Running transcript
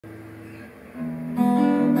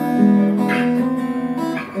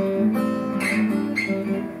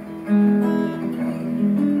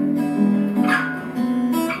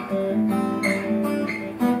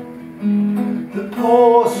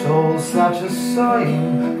a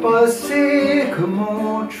sighing by a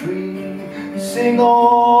sycamore tree. Sing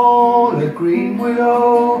all a green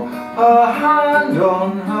willow, her hand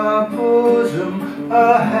on her bosom,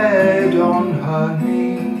 her head on her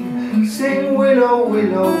knee. Sing willow,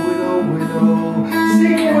 willow, willow, willow.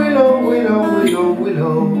 Sing willow, willow, willow,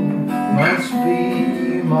 willow. Must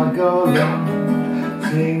be my garland.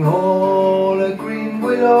 Sing all a green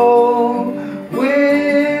willow.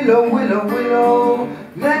 Willow, willow, willow.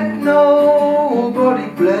 Let nobody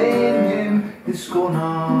blame him. His scorn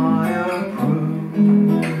I approve.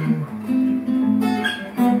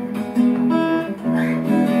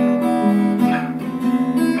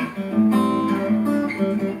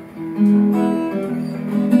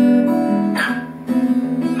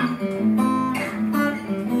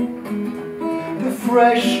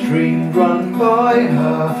 Fresh stream run by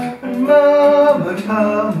her and murmured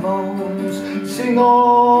her moans. Sing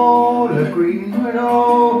all a green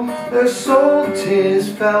willow. The salt tears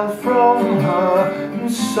fell from her and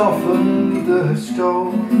softened the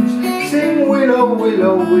stones. Sing willow,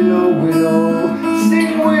 willow, willow, willow.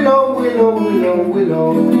 Sing willow, willow, willow,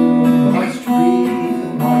 willow. Must be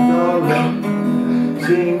my darling.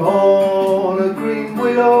 Sing all a green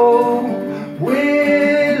willow.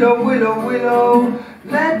 Willow, willow, willow.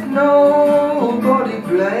 Let nobody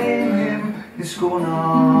blame him. His scorn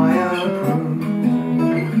I approve.